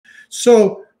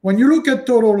So when you look at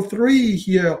total 3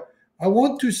 here, I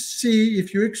want to see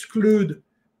if you exclude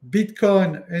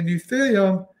Bitcoin and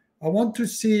Ethereum, I want to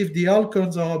see if the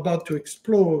altcoins are about to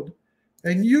explode.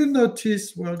 And you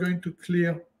notice we're going to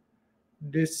clear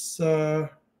this. Oh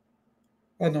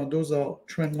no, those are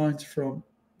trend lines from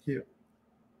here.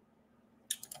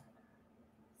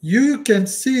 You can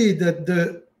see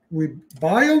that we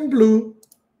buy on blue.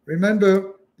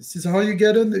 Remember, this is how you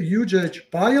get on the huge edge.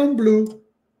 Buy on blue,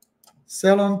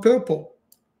 sell on purple.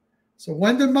 So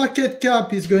when the market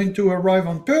cap is going to arrive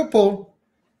on purple,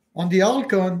 on the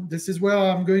altcoin, this is where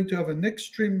I'm going to have an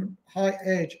extreme high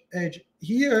edge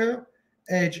here,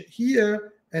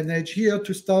 and edge here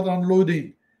to start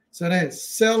unloading. So that's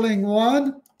selling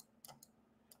 1,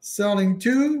 selling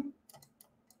 2,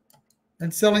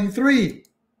 and selling 3.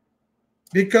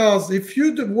 Because if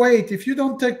you wait, if you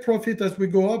don't take profit as we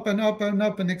go up and up and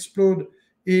up and explode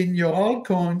in your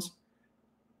altcoins,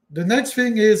 the next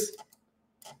thing is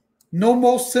no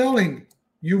more selling.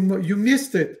 You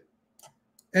missed it.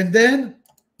 And then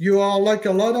you are like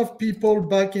a lot of people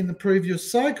back in the previous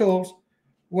cycles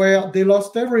where they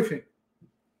lost everything,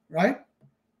 right?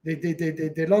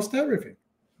 They lost everything.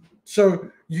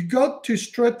 So you got to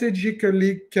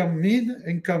strategically come in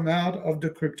and come out of the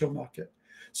crypto market.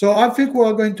 So I think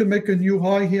we're going to make a new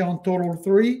high here on total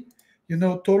 3. You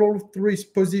know, total 3 is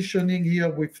positioning here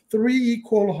with 3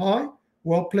 equal high.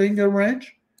 We're playing a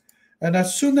range. And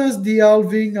as soon as the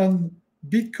halving on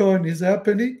Bitcoin is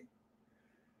happening,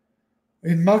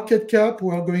 in market cap,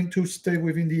 we are going to stay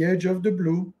within the edge of the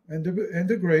blue and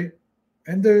the gray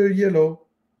and the yellow.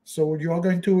 So you are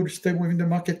going to stay within the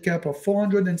market cap of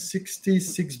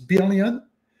 466 billion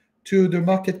to the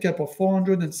market cap of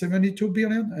 472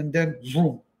 billion. And then,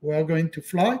 boom, we are going to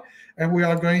fly. And we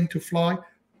are going to fly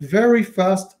very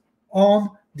fast on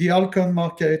the altcoin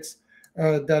markets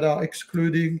that are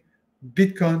excluding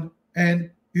Bitcoin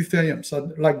and Ethereum.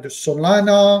 So like the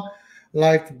Solana,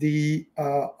 like the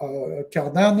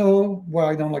Cardano, well,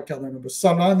 I don't like Cardano, but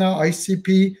Solana,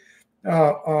 ICP,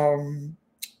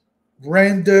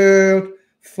 Rendered,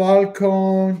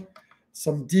 Falcon,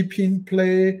 some deep in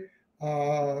play,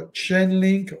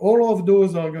 Chainlink, all of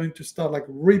those are going to start like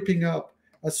ripping up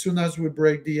as soon as we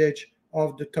break the edge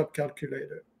of the top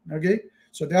calculator. Okay,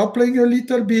 so they are playing a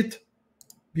little bit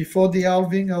before the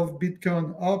halving of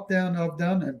Bitcoin, up, down,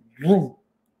 and boom.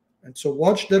 And so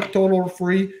watch the total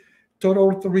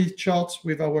 3 charts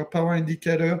with our power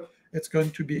indicator. It's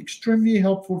going to be extremely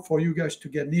helpful for you guys to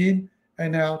get in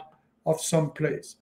and out of some plays.